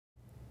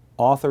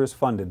Author is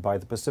funded by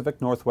the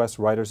Pacific Northwest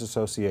Writers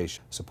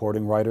Association,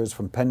 supporting writers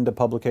from pen to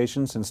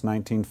publication since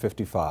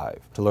 1955.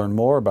 To learn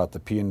more about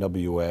the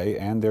PNWA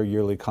and their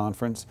yearly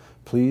conference,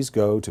 please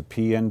go to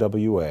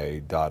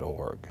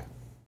pnwa.org.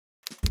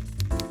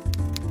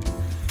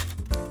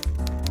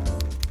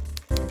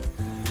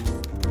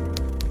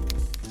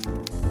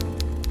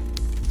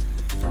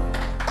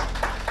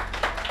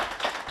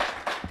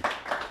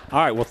 All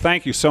right, well,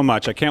 thank you so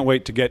much. I can't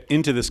wait to get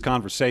into this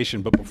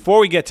conversation. But before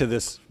we get to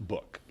this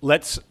book,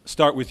 let's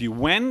start with you.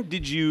 When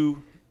did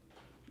you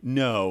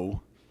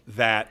know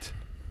that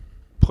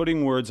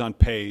putting words on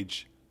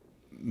page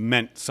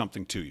meant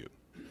something to you?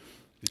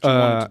 That you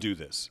wanted to do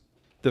this?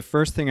 The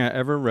first thing I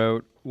ever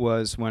wrote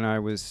was when I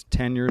was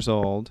 10 years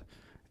old.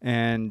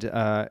 And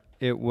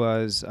it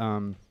was,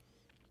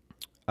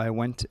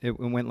 it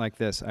went like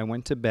this. I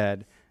went to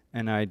bed,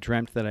 and I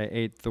dreamt that I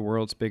ate the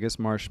world's biggest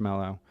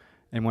marshmallow.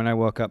 And when I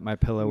woke up, my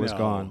pillow was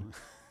gone.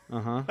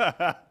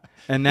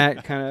 And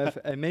that kind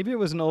of, maybe it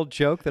was an old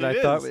joke that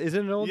I thought, is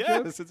it an old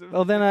joke?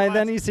 Well,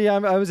 then you see, I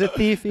was a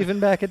thief even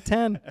back at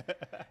 10.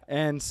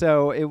 And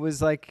so it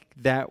was like,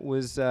 that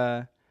was,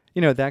 that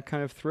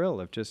kind of thrill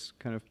of just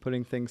kind of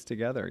putting things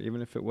together,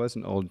 even if it was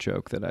an old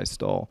joke that I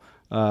stole.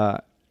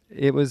 That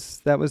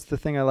was the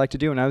thing I liked to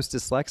do. And I was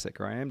dyslexic,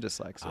 or I am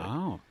dyslexic.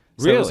 Oh,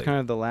 so really? It was kind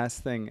of the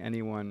last thing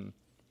anyone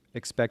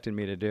expected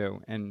me to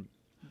do. And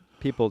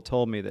people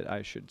told me that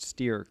I should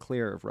steer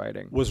clear of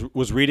writing.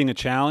 Was reading a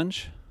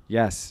challenge?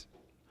 Yes,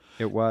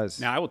 it was.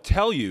 Now, I will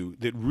tell you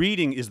that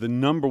reading is the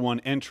 #1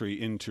 entry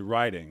into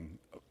writing,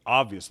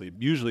 obviously.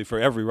 Usually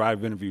for every writer,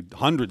 I've interviewed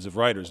hundreds of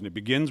writers, and it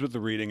begins with the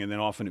reading, and then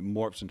often it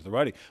morphs into the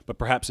writing. But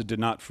perhaps it did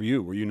not for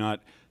you. Were you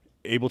not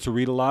able to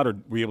read a lot, or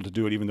were you able to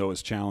do it even though it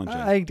was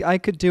challenging? I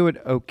could do it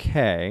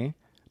okay,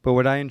 but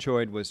what I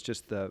enjoyed was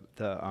just the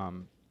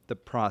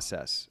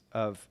process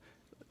of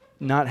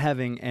not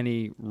having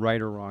any right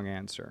or wrong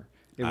answer.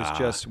 It was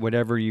just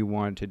whatever you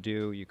wanted to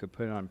do. You could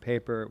put it on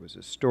paper. It was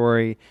a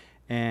story,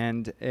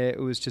 and it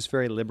was just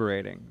very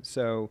liberating.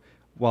 So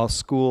while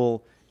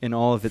school, in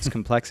all of its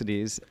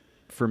complexities,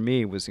 for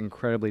me was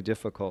incredibly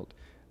difficult,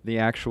 the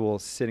actual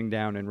sitting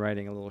down and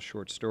writing a little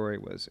short story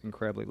was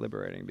incredibly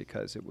liberating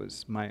because it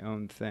was my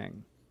own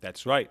thing.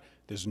 That's right.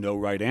 There's no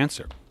right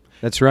answer.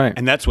 That's right.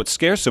 And that's what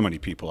scares so many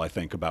people, I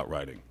think, about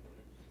writing.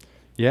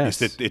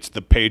 Yes. It's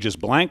the page is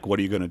blank. What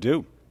are you going to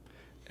do?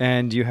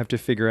 And you have to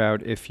figure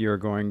out if you're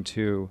going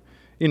to,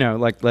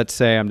 like let's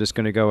say I'm just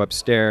going to go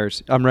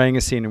upstairs. I'm writing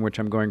a scene in which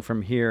I'm going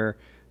from here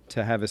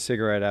to have a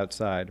cigarette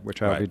outside,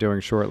 which I'll be doing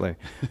shortly.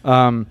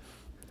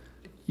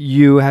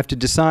 You have to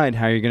decide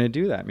how you're going to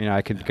do that.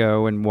 I could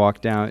go and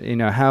walk down.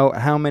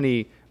 How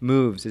many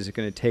moves is it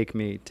going to take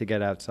me to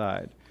get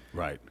outside?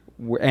 Right.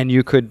 And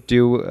you could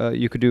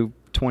do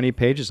 20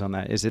 pages on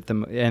that.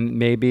 And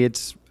maybe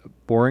it's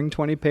boring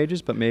 20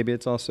 pages, but maybe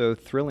it's also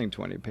thrilling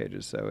 20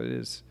 pages. So it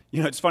is.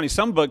 It's funny.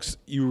 Some books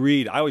you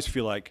read, I always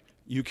feel like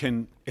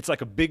it's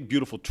like a big,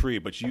 beautiful tree,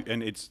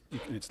 and it's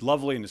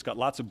lovely and it's got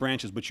lots of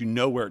branches, but you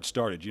know where it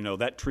started.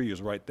 That tree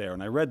is right there.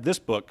 And I read this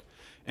book,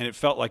 and it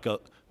felt like a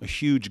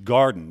huge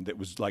garden that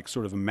was like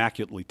sort of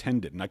immaculately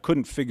tended, and I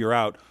couldn't figure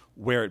out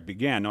where it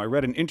began. Now, I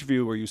read an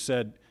interview where you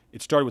said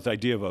it started with the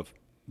idea of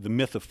the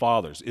myth of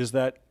fathers. Is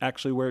that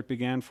actually where it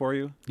began for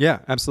you? Yeah,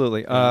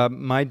 absolutely.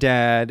 My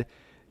dad,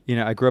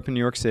 I grew up in New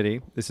York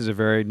City. This is a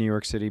very New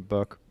York City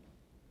book.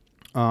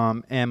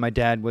 And my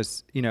dad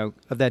was,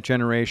 of that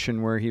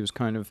generation where he was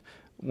kind of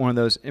one of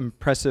those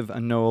impressive,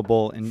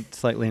 unknowable, and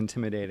slightly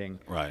intimidating,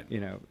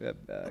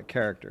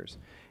 characters.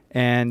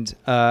 And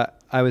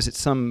I was at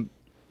some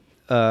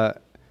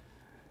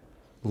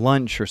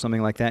lunch or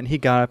something like that, and he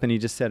got up and he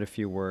just said a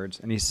few words,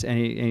 and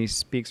he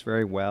speaks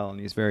very well, and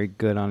he's very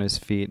good on his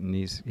feet, and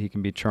he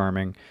can be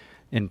charming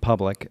in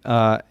public,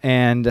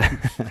 and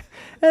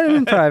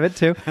in private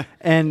too.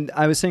 And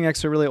I was sitting next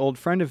to a really old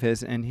friend of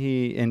his, and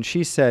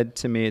she said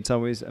to me, "It's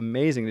always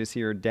amazing to see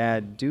your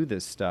dad do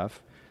this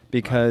stuff,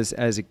 because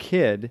as a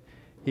kid,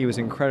 he was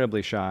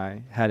incredibly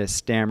shy, had a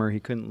stammer, he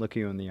couldn't look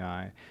you in the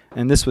eye,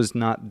 and this was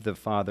not the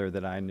father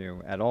that I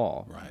knew at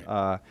all."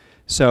 Right.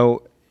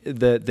 So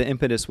the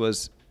impetus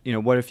was,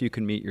 what if you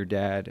could meet your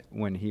dad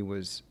when he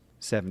was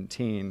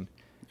 17?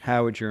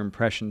 How would your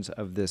impressions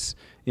of this,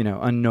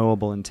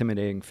 unknowable,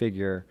 intimidating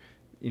figure,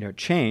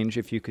 change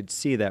if you could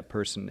see that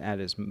person at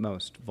his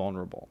most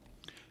vulnerable?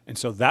 And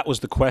so that was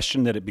the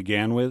question that it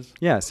began with?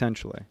 Yeah,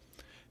 essentially.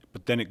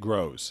 But then it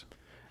grows.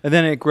 And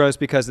then it grows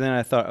because then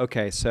I thought,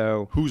 okay,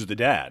 so who's the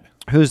dad?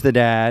 Who's the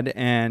dad?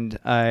 And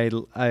I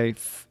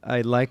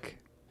like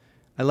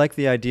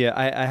the idea.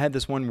 I had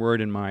this one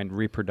word in mind,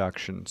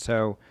 reproduction.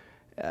 So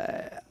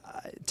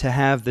to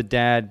have the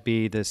dad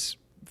be this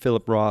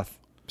Philip Roth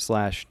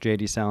 /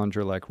 J.D.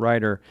 Salinger-like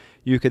writer,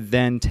 you could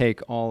then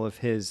take all of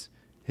his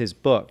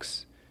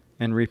books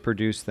and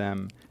reproduce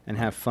them and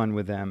have fun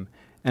with them.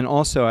 And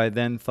also I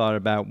then thought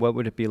about what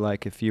would it be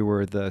like if you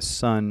were the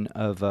son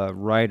of a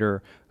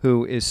writer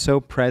who is so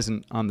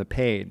present on the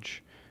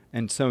page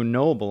and so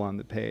noble on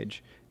the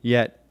page,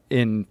 yet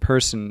in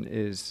person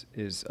is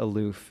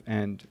aloof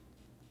and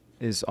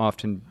is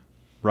often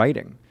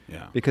writing.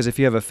 Yeah. Because if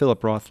you have a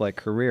Philip Roth-like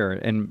career,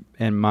 and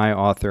my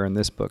author in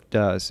this book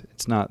does,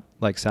 it's not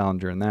like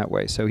Salinger in that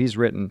way. So he's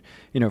written,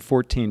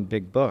 14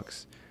 big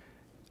books.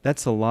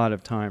 That's a lot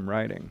of time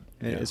writing.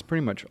 Yeah. It's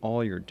pretty much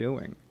all you're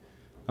doing.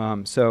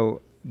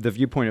 So the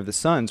viewpoint of the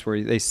sons,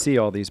 where they see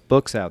all these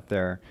books out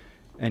there,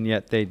 and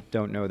yet they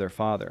don't know their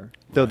father,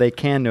 though they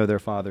can know their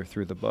father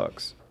through the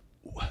books.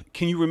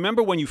 Can you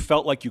remember when you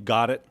felt like you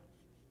got it?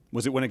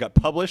 Was it when it got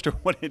published, or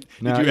what? Did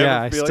you ever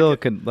I feel still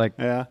like could, like,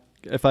 yeah.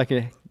 if I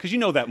could Because you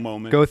know that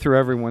moment. go through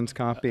everyone's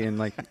copy and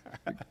like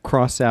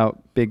cross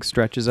out big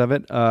stretches of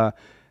it.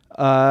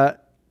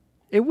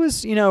 It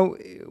was,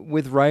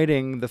 with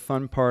writing, the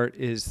fun part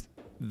is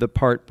the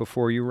part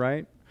before you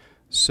write.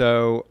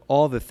 So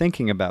all the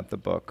thinking about the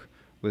book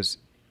was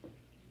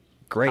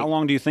great. How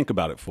long do you think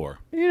about it for?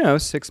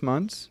 6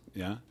 months.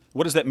 Yeah.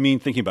 What does that mean,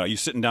 thinking about it? You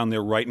sitting down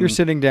there writing? You're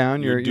sitting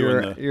down. You're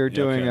doing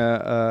doing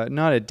a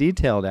not a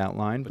detailed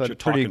outline, but you're a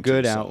pretty talking to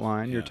good yourself.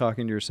 outline. Yeah. You're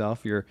talking to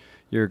yourself.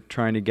 You're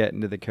trying to get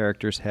into the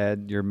character's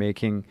head. You're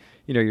making,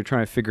 you're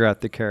trying to figure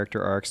out the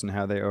character arcs and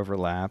how they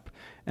overlap,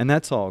 and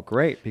that's all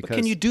great. Because But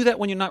can you do that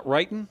when you're not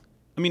writing?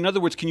 I mean, in other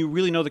words, can you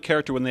really know the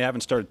character when they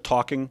haven't started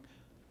talking?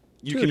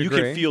 You To a can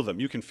degree. feel them.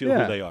 You can feel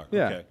who they are.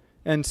 Yeah. Okay.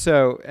 And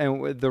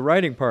the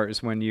writing part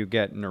is when you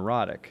get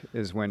neurotic,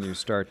 is when you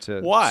start to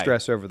Why?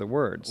 stress over the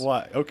words.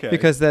 Why? Okay.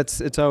 Because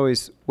it's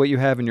always what you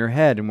have in your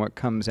head, and what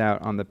comes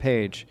out on the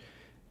page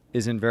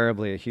is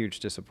invariably a huge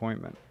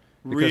disappointment.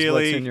 Because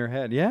Really? what's in your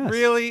head? Yes.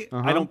 Really?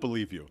 Uh-huh. I don't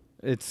believe you.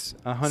 It's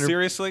 100.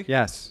 Seriously?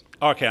 Yes.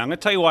 Okay, I'm going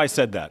to tell you why I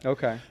said that.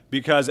 Okay.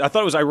 Because I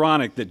thought it was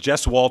ironic that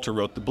Jess Walter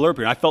wrote the blurb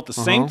here. I felt the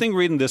same thing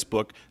reading this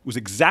book. It was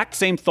exact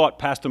same thought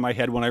passed in my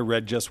head when I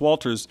read Jess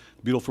Walter's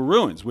Beautiful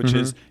Ruins, which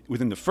is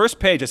within the first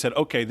page I said,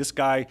 okay, this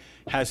guy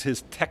has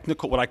his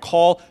what I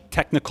call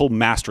technical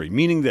mastery,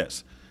 meaning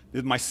this.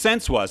 My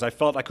sense was I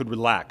felt I could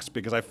relax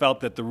because I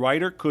felt that the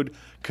writer could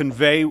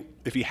convey,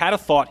 if he had a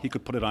thought, he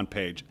could put it on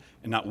page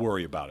and not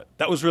worry about it.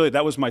 That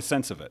was my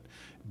sense of it.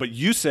 But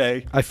you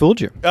say... I fooled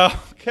you.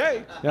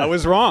 Okay. I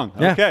was wrong.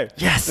 Yeah. Okay.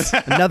 Yes.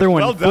 Another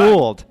one Well done.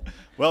 fooled.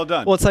 Well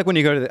done. Well, it's like when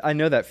you go to I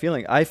know that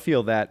feeling. I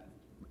feel that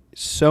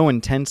so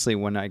intensely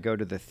when I go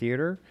to the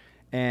theater,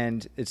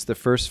 and it's the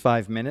first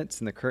 5 minutes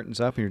and the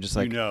curtain's up, and you're just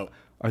like,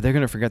 are they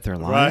going to forget their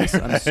lines?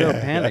 Right. I'm so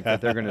panicked that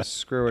they're going to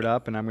screw it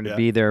up, and I'm going to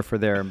be there for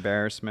their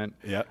embarrassment.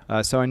 Yeah.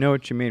 So I know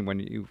what you mean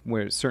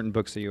when certain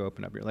books that you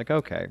open up, you're like,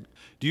 okay.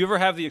 Do you ever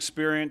have the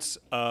experience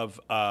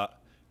of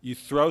you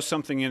throw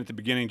something in at the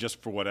beginning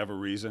just for whatever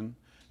reason,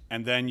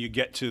 and then you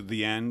get to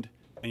the end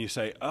and you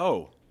say,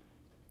 oh,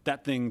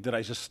 that thing that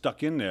I just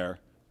stuck in there,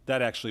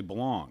 that actually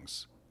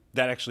belongs.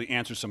 That actually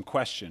answers some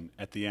question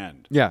at the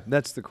end. Yeah,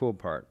 that's the cool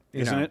part.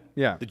 Isn't it?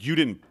 Yeah. That you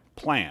didn't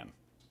plan.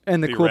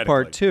 And the cool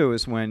part, too,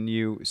 is when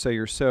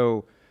you're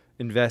so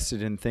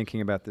invested in thinking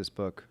about this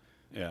book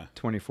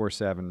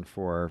 24/7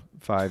 for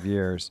 5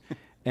 years.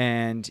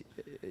 And,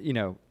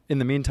 in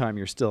the meantime,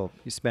 you're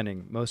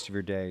spending most of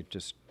your day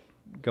just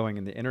going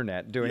in the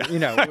internet, doing,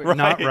 Right.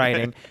 not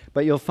writing.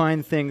 But you'll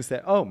find things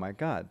that, oh, my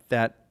God,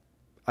 that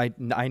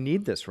I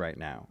need this right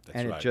now. That's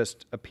and right. it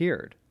just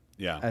appeared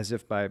as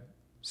if by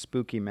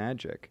spooky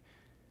magic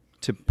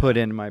to put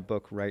in my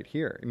book right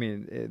here. I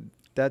mean,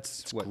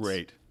 that's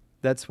great.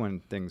 That's when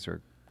things are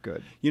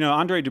good.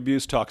 Andre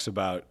Dubus talks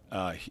about,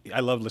 I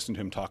love listening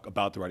to him talk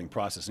about the writing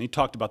process, and he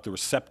talked about the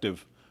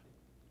receptive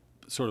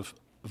sort of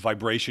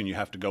vibration you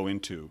have to go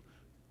into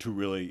to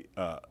really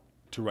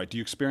to write. Do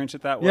you experience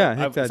it that way?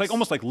 Yeah, it's like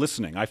almost like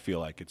listening. I feel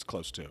like it's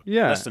close to.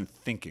 Yeah. Less than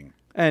thinking.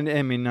 And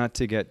I mean, not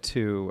to get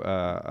too.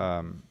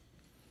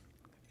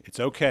 It's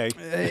okay.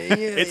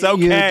 It's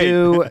okay.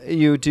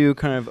 You do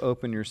kind of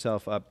open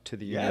yourself up to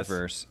the Yes.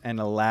 universe and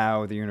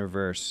allow the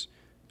universe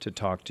to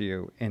talk to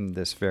you in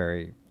this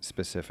very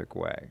specific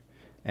way,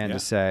 and to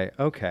say,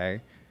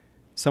 okay,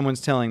 someone's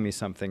telling me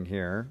something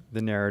here,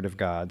 the narrative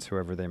gods,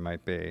 whoever they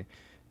might be,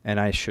 and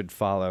I should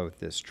follow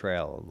this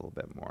trail a little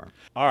bit more.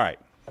 All right.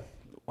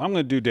 What I'm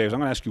going to do, Dave, is I'm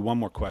going to ask you one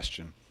more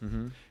question,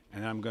 and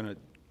I'm going to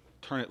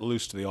turn it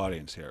loose to the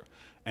audience here.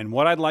 And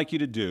what I'd like you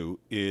to do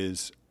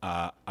is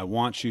I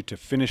want you to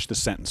finish the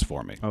sentence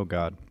for me. Oh,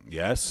 God.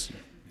 Yes?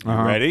 You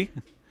ready?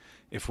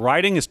 If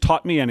writing has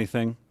taught me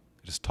anything,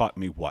 it has taught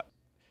me what?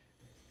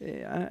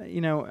 I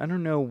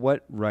don't know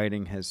what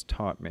writing has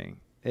taught me.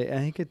 I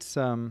think it's...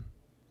 I'm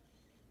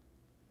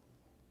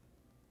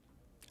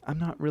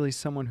not really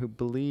someone who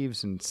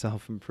believes in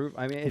self-improvement.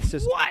 I mean, it's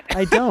just... What?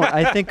 I don't.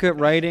 I think that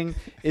writing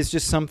is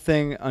just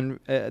something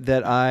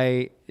that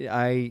I,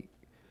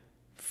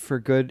 for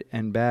good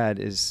and bad,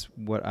 is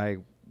what I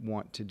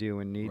want to do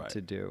and need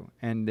to do.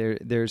 And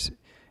there's,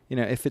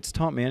 if it's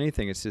taught me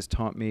anything, it's just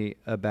taught me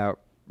about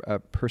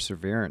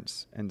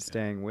perseverance and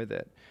staying with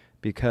it.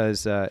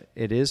 Because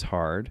it is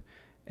hard,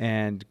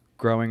 and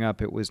growing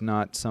up, it was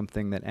not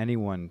something that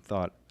anyone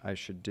thought I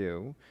should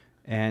do.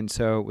 And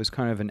so it was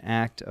kind of an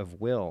act of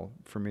will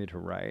for me to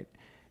write.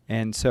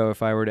 And so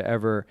if I were to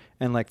ever,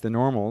 and like The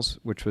Normals,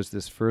 which was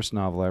this first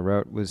novel I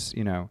wrote, was,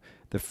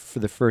 for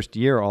the first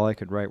year, all I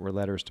could write were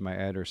letters to my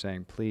editor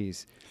saying,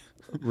 please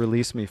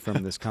release me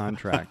from this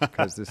contract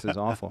because this is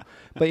awful.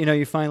 But,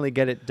 you finally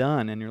get it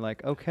done, and you're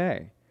like,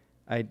 okay,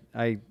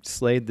 I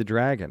slayed the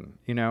dragon.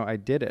 I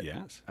did it.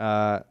 Yes.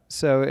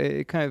 So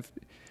it kind of,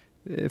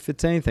 if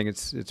it's anything,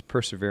 it's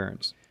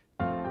perseverance.